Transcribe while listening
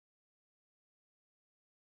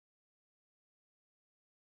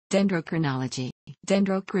Dendrochronology.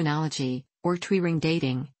 Dendrochronology, or tree ring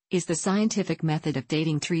dating, is the scientific method of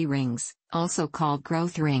dating tree rings, also called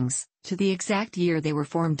growth rings, to the exact year they were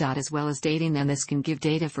formed. As well as dating them, this can give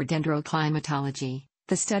data for dendroclimatology,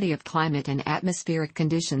 the study of climate and atmospheric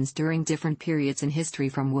conditions during different periods in history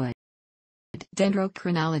from wood.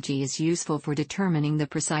 Dendrochronology is useful for determining the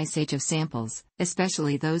precise age of samples,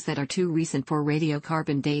 especially those that are too recent for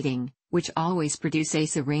radiocarbon dating, which always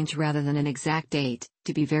produce a range rather than an exact date,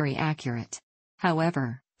 to be very accurate.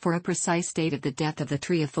 However, for a precise date of the death of the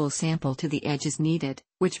tree, a full sample to the edge is needed,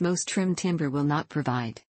 which most trimmed timber will not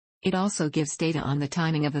provide. It also gives data on the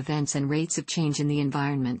timing of events and rates of change in the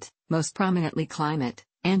environment, most prominently climate,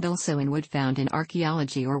 and also in wood found in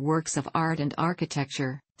archaeology or works of art and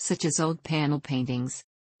architecture, such as old panel paintings.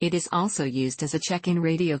 It is also used as a check in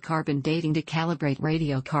radiocarbon dating to calibrate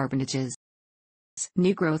radiocarbonages.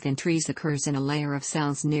 New growth in trees occurs in a layer of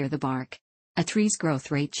cells near the bark. A tree's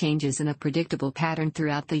growth rate changes in a predictable pattern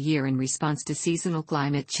throughout the year in response to seasonal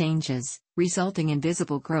climate changes, resulting in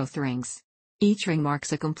visible growth rings. Each ring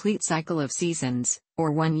marks a complete cycle of seasons,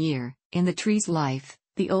 or 1 year, in the tree's life.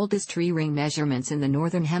 The oldest tree ring measurements in the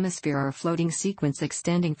northern hemisphere are a floating sequence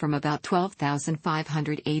extending from about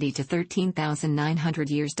 12,580 to 13,900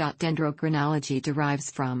 years. Dendrochronology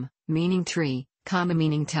derives from meaning tree,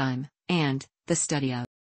 meaning time, and the study of.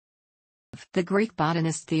 The Greek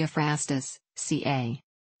botanist Theophrastus, ca.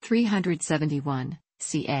 371,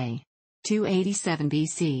 ca. 287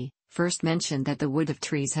 BC, first mentioned that the wood of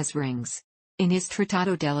trees has rings. In his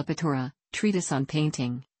Trattato della Pittura, treatise on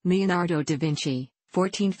painting, Leonardo da Vinci,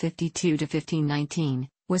 1452–1519,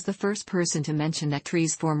 was the first person to mention that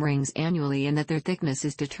trees form rings annually and that their thickness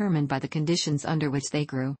is determined by the conditions under which they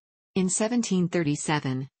grew. In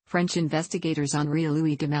 1737, French investigators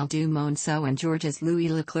Henri-Louis de Maldu-Monceau and Georges-Louis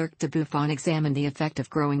Leclerc de Buffon examined the effect of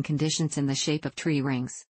growing conditions in the shape of tree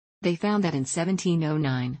rings. They found that in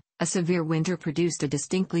 1709, a severe winter produced a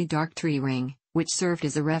distinctly dark tree ring, which served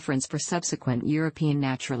as a reference for subsequent European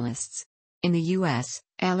naturalists. In the U.S.,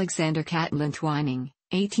 Alexander Catlin Twining,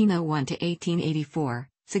 1801–1884,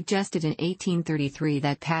 suggested in 1833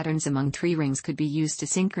 that patterns among tree rings could be used to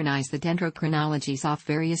synchronize the dendrochronologies of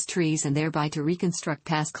various trees and thereby to reconstruct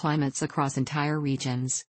past climates across entire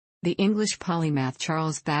regions. The English polymath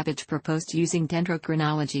Charles Babbage proposed using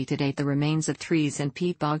dendrochronology to date the remains of trees in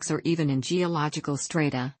peat bogs or even in geological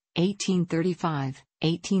strata, 1835,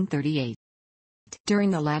 1838. During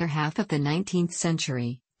the latter half of the 19th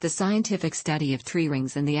century, the scientific study of tree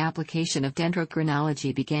rings and the application of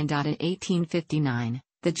dendrochronology began. In 1859,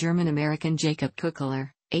 the German-American Jacob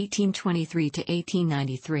Kuckeler,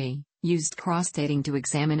 1823–1893, used cross-dating to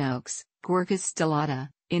examine oaks, Quercus stellata,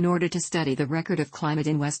 in order to study the record of climate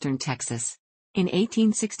in western Texas. In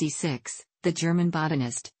 1866, the German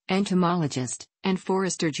botanist, entomologist, and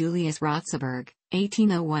forester Julius Ratzeburg,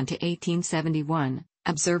 1801–1871,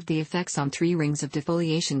 observed the effects on tree rings of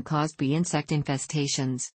defoliation caused by insect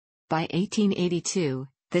infestations. By 1882,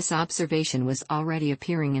 this observation was already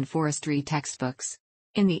appearing in forestry textbooks.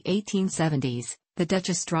 In the 1870s, the Dutch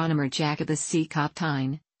astronomer Jacobus C.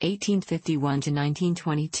 Kapteyn,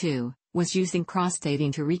 1851–1922, was using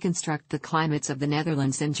cross-dating to reconstruct the climates of the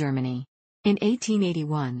Netherlands and Germany. In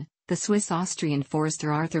 1881, the Swiss-Austrian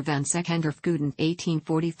forester Arthur van Seckendorff-Guden,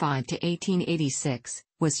 1845–1886,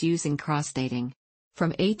 was using cross-dating. From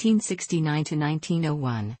 1869 to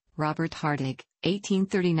 1901, Robert Hartig,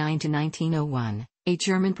 1839–1901, a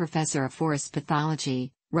German professor of forest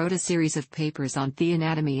pathology, wrote a series of papers on the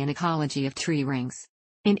anatomy and ecology of tree rings.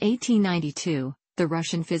 In 1892, the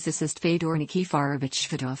Russian physicist Fyodor Nikiforovich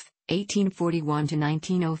Shvedov,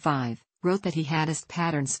 1841–1905, wrote that he had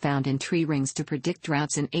patterns found in tree rings to predict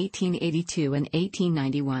droughts in 1882 and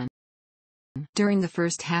 1891. During the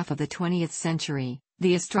first half of the 20th century,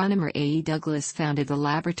 the astronomer A. E. Douglas founded the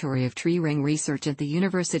Laboratory of Tree Ring Research at the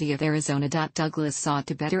University of Arizona. Douglas sought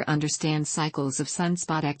to better understand cycles of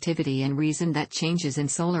sunspot activity and reasoned that changes in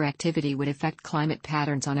solar activity would affect climate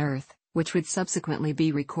patterns on Earth, which would subsequently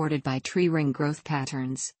be recorded by tree ring growth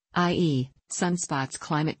patterns, i.e., sunspots.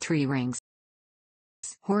 Climate tree rings.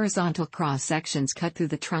 Horizontal cross-sections cut through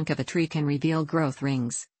the trunk of a tree can reveal growth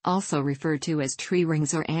rings, also referred to as tree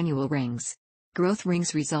rings or annual rings. Growth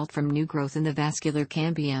rings result from new growth in the vascular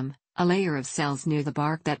cambium, a layer of cells near the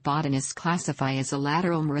bark that botanists classify as a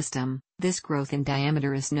lateral meristem. This growth in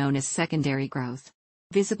diameter is known as secondary growth.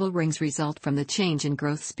 Visible rings result from the change in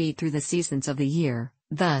growth speed through the seasons of the year,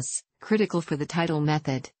 thus, critical for the tidal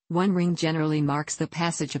method. One ring generally marks the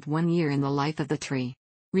passage of 1 year in the life of the tree.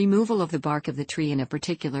 Removal of the bark of the tree in a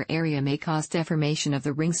particular area may cause deformation of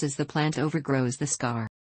the rings as the plant overgrows the scar.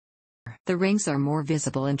 The rings are more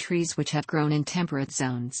visible in trees which have grown in temperate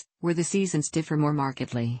zones, where the seasons differ more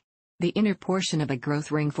markedly. The inner portion of a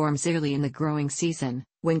growth ring forms early in the growing season,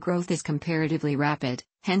 when growth is comparatively rapid,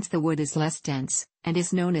 hence the wood is less dense, and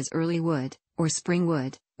is known as early wood, or spring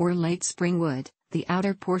wood, or late spring wood. The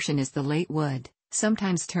outer portion is the late wood,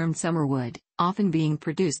 sometimes termed summer wood, often being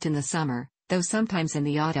produced in the summer, though sometimes in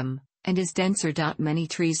the autumn, and is denser. Many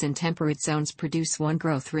trees in temperate zones produce one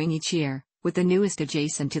growth ring each year, with the newest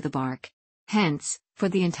adjacent to the bark. Hence, for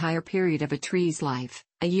the entire period of a tree's life,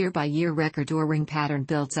 a year-by-year record or ring pattern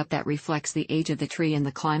builds up that reflects the age of the tree and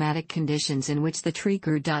the climatic conditions in which the tree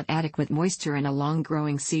grew. Adequate moisture in a long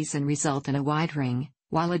growing season result in a wide ring,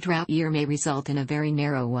 while a drought year may result in a very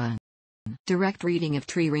narrow one. Direct reading of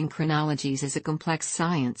tree ring chronologies is a complex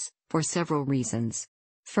science, for several reasons.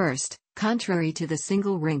 First, contrary to the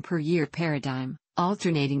single ring per year paradigm,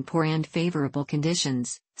 alternating poor and favorable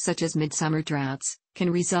conditions, such as midsummer droughts,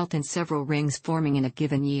 can result in several rings forming in a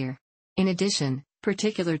given year. In addition,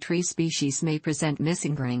 particular tree species may present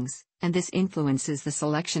missing rings, and this influences the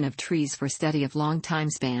selection of trees for study of long time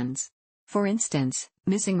spans. For instance,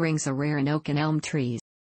 missing rings are rare in oak and elm trees.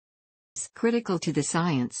 Critical to the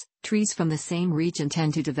science, trees from the same region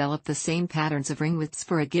tend to develop the same patterns of ring widths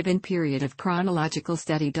for a given period of chronological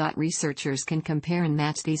study. Researchers can compare and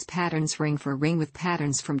match these patterns ring for ring with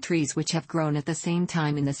patterns from trees which have grown at the same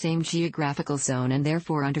time in the same geographical zone and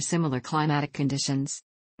therefore under similar climatic conditions.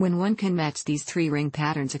 When one can match these tree ring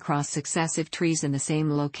patterns across successive trees in the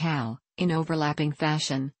same locale, in overlapping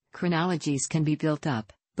fashion, chronologies can be built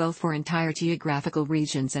up, both for entire geographical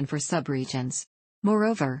regions and for subregions.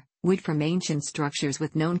 Moreover, wood from ancient structures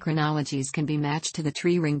with known chronologies can be matched to the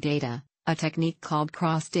tree ring data, a technique called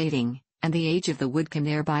cross-dating, and the age of the wood can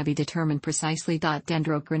thereby be determined precisely.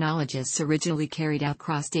 Dendrochronologists originally carried out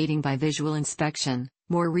cross-dating by visual inspection.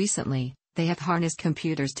 More recently, they have harnessed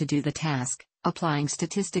computers to do the task, applying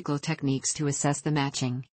statistical techniques to assess the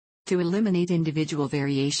matching. To eliminate individual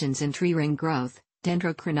variations in tree ring growth,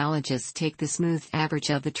 dendrochronologists take the smoothed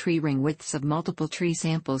average of the tree ring widths of multiple tree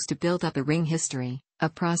samples to build up a ring history, a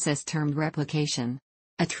process termed replication.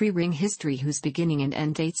 A tree ring history whose beginning and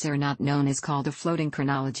end dates are not known is called a floating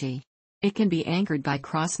chronology. It can be anchored by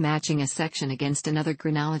cross-matching a section against another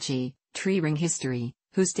chronology, tree ring history,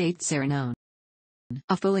 whose dates are known.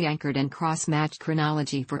 A fully anchored and cross-matched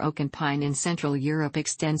chronology for oak and pine in Central Europe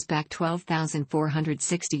extends back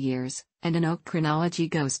 12,460 years, and an oak chronology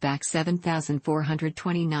goes back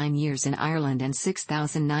 7,429 years in Ireland and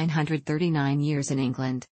 6,939 years in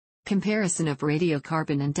England. Comparison of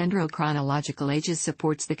radiocarbon and dendrochronological ages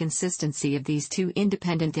supports the consistency of these two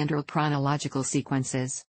independent dendrochronological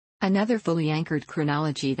sequences. Another fully anchored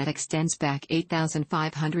chronology that extends back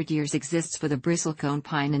 8,500 years exists for the bristlecone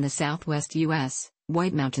pine in the southwest U.S.,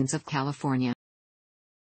 White Mountains of California.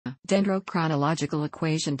 Dendrochronological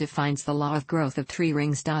equation defines the law of growth of tree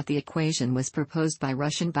rings. The equation was proposed by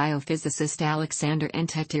Russian biophysicist Alexander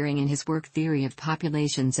Entetering in his work Theory of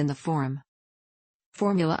Populations in the form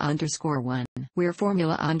Formula_1, where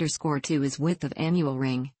Formula_2 is width of annual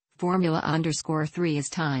ring, Formula_3 is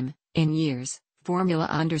time, in years,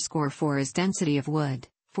 Formula_4 is density of wood,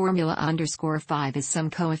 Formula_5 is some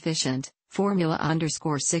coefficient,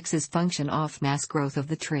 Formula_6 is function of mass growth of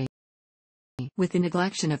the tree. With the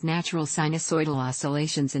neglection of natural sinusoidal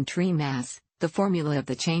oscillations in tree mass, the formula of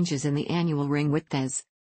the changes in the annual ring width is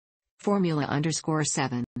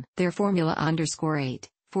Formula_7, their Formula_8,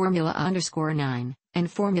 Formula_9, and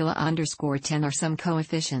Formula_10 are some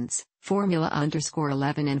coefficients,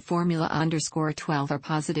 Formula_11 and Formula_12 are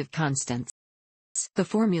positive constants. The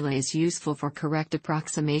formula is useful for correct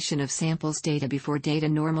approximation of samples data before data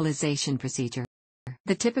normalization procedure.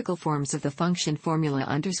 The typical forms of the function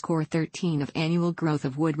Formula_13 of annual growth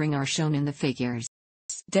of wood ring are shown in the figures.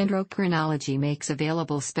 Dendrochronology makes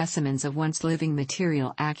available specimens of once living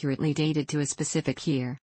material accurately dated to a specific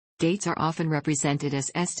year. Dates are often represented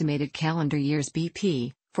as estimated calendar years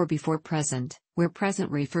BP, for before present, where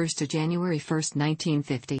present refers to January 1,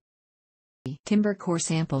 1950. Timber core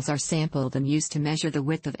samples are sampled and used to measure the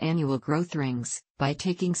width of annual growth rings. By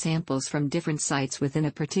taking samples from different sites within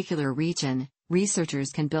a particular region, researchers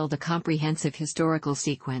can build a comprehensive historical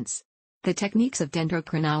sequence. The techniques of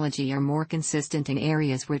dendrochronology are more consistent in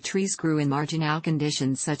areas where trees grew in marginal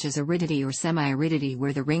conditions such as aridity or semi-aridity,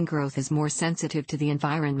 where the ring growth is more sensitive to the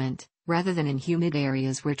environment, rather than in humid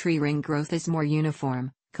areas where tree ring growth is more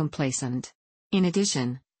uniform, complacent. In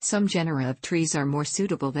addition, some genera of trees are more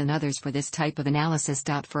suitable than others for this type of analysis.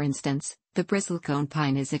 For instance, the bristlecone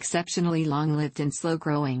pine is exceptionally long-lived and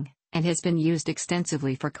slow-growing, and has been used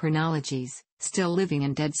extensively for chronologies. Still living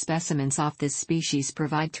and dead specimens of this species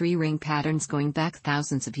provide tree-ring patterns going back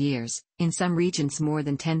thousands of years, in some regions more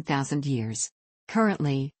than 10,000 years.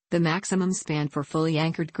 Currently, the maximum span for fully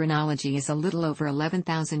anchored chronology is a little over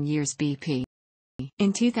 11,000 years BP.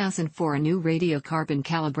 In 2004, a new radiocarbon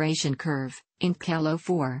calibration curve, Incremental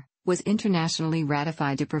 4, was internationally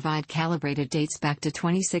ratified to provide calibrated dates back to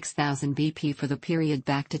 26,000 BP for the period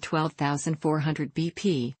back to 12,400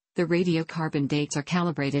 BP. The radiocarbon dates are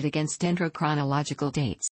calibrated against dendrochronological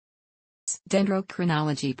dates.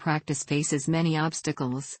 Dendrochronology practice faces many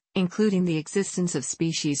obstacles, including the existence of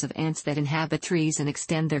species of ants that inhabit trees and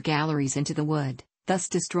extend their galleries into the wood, thus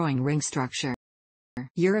destroying ring structure.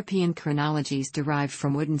 European chronologies derived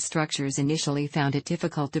from wooden structures initially found it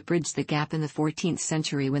difficult to bridge the gap in the 14th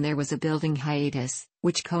century when there was a building hiatus,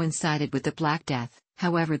 which coincided with the Black Death.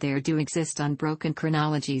 However, there do exist unbroken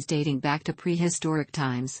chronologies dating back to prehistoric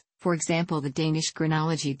times, for example the Danish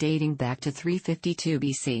chronology dating back to 352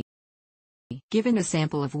 BC. Given a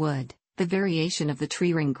sample of wood, the variation of the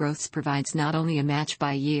tree ring growths provides not only a match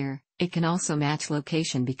by year, it can also match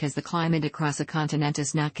location because the climate across a continent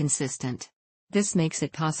is not consistent. This makes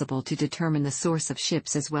it possible to determine the source of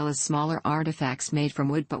ships as well as smaller artifacts made from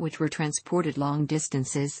wood but which were transported long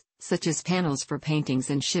distances, such as panels for paintings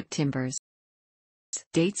and ship timbers.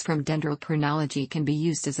 Dates from dendrochronology can be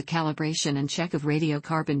used as a calibration and check of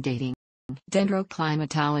radiocarbon dating.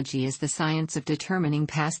 Dendroclimatology is the science of determining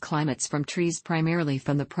past climates from trees primarily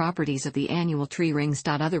from the properties of the annual tree rings.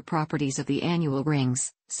 Other properties of the annual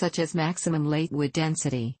rings, such as maximum late wood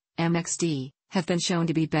density, MXD, have been shown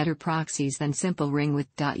to be better proxies than simple ring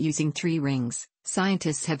width. Using tree rings,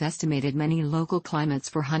 scientists have estimated many local climates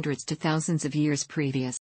for hundreds to thousands of years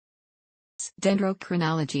previous.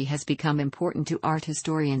 Dendrochronology has become important to art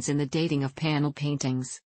historians in the dating of panel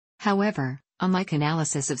paintings. However, unlike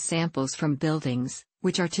analysis of samples from buildings,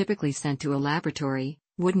 which are typically sent to a laboratory,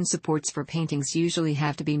 wooden supports for paintings usually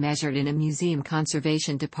have to be measured in a museum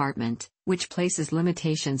conservation department, which places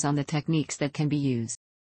limitations on the techniques that can be used.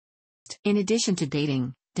 In addition to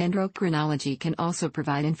dating, dendrochronology can also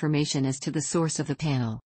provide information as to the source of the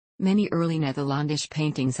panel. Many early Netherlandish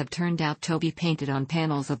paintings have turned out to be painted on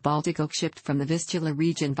panels of Baltic oak shipped from the Vistula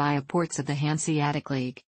region via ports of the Hanseatic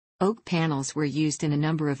League. Oak panels were used in a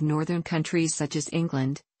number of northern countries such as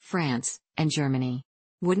England, France, and Germany.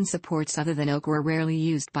 Wooden supports other than oak were rarely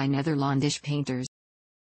used by Netherlandish painters.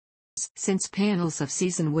 Since panels of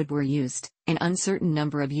seasoned wood were used, an uncertain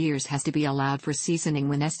number of years has to be allowed for seasoning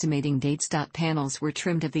when estimating dates. Panels were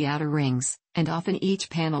trimmed of the outer rings, and often each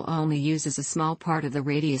panel only uses a small part of the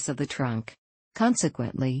radius of the trunk.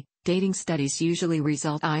 Consequently, dating studies usually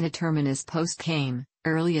result in a terminus post came,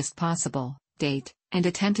 earliest possible, date, and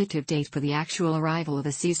a tentative date for the actual arrival of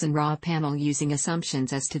a seasoned raw panel using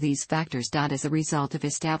assumptions as to these factors. As a result of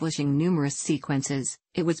establishing numerous sequences,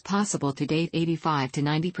 it was possible to date 85 to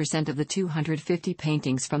 90% of the 250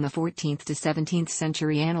 paintings from the 14th to 17th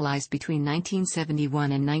century analyzed between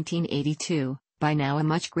 1971 and 1982. By now a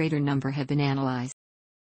much greater number have been analyzed.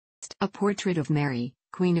 A portrait of Mary,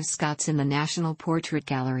 Queen of Scots in the National Portrait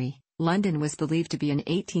Gallery, London was believed to be an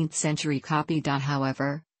 18th century copy.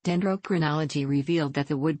 However, dendrochronology revealed that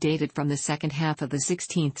the wood dated from the second half of the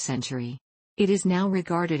 16th century. It is now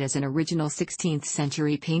regarded as an original 16th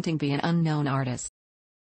century painting by an unknown artist.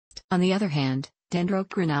 On the other hand,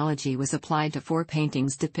 dendrochronology was applied to 4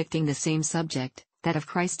 paintings depicting the same subject, that of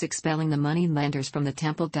Christ expelling the money-lenders from the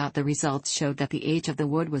temple. The results showed that the age of the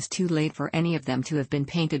wood was too late for any of them to have been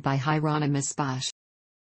painted by Hieronymus Bosch.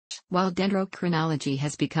 While dendrochronology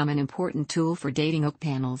has become an important tool for dating oak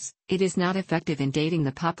panels, it is not effective in dating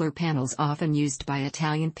the poplar panels often used by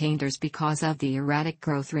Italian painters because of the erratic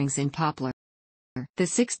growth rings in poplar. The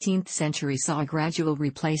 16th century saw a gradual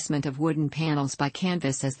replacement of wooden panels by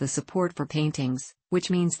canvas as the support for paintings, which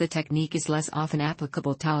means the technique is less often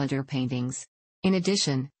applicable to later paintings. In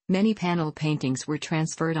addition, many panel paintings were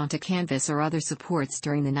transferred onto canvas or other supports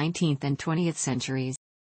during the 19th and 20th centuries.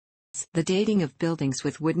 The dating of buildings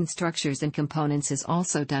with wooden structures and components is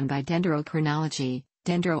also done by dendrochronology.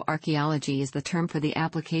 Dendroarchaeology is the term for the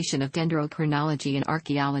application of dendrochronology in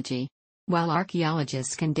archaeology. While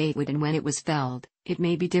archaeologists can date wood and when it was felled, it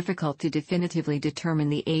may be difficult to definitively determine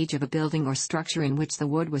the age of a building or structure in which the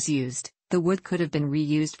wood was used. The wood could have been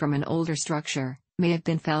reused from an older structure, may have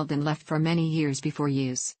been felled and left for many years before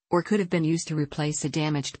use, or could have been used to replace a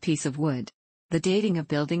damaged piece of wood. The dating of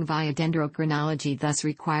building via dendrochronology thus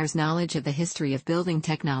requires knowledge of the history of building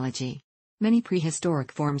technology. Many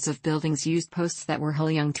prehistoric forms of buildings used posts that were whole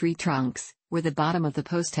young tree trunks, where the bottom of the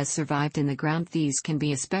post has survived in the ground. These can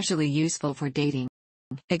be especially useful for dating.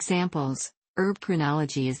 Examples: Herb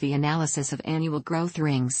chronology is the analysis of annual growth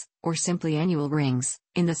rings, or simply annual rings,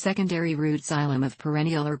 in the secondary root xylem of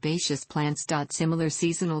perennial herbaceous plants. Similar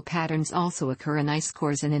seasonal patterns also occur in ice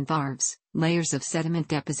cores and in varves, layers of sediment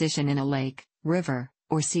deposition in a lake, river,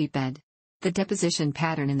 or seabed. The deposition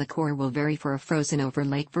pattern in the core will vary for a frozen-over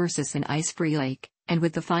lake versus an ice-free lake, and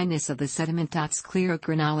with the fineness of the sediment.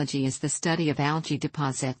 Sclerochronology is the study of algae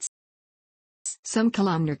deposits. Some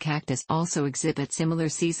columnar cactus also exhibit similar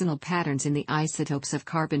seasonal patterns in the isotopes of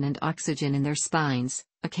carbon and oxygen in their spines,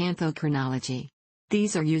 acanthochronology.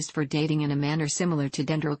 These are used for dating in a manner similar to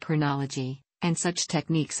dendrochronology, and such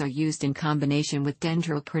techniques are used in combination with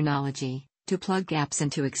dendrochronology, to plug gaps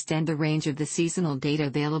and to extend the range of the seasonal data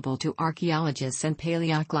available to archaeologists and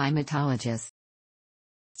paleoclimatologists.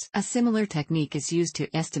 A similar technique is used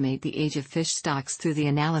to estimate the age of fish stocks through the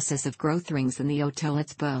analysis of growth rings in the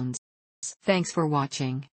otolith's bones. Thanks for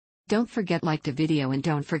watching. Don't forget to like the video and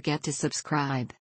don't forget to subscribe.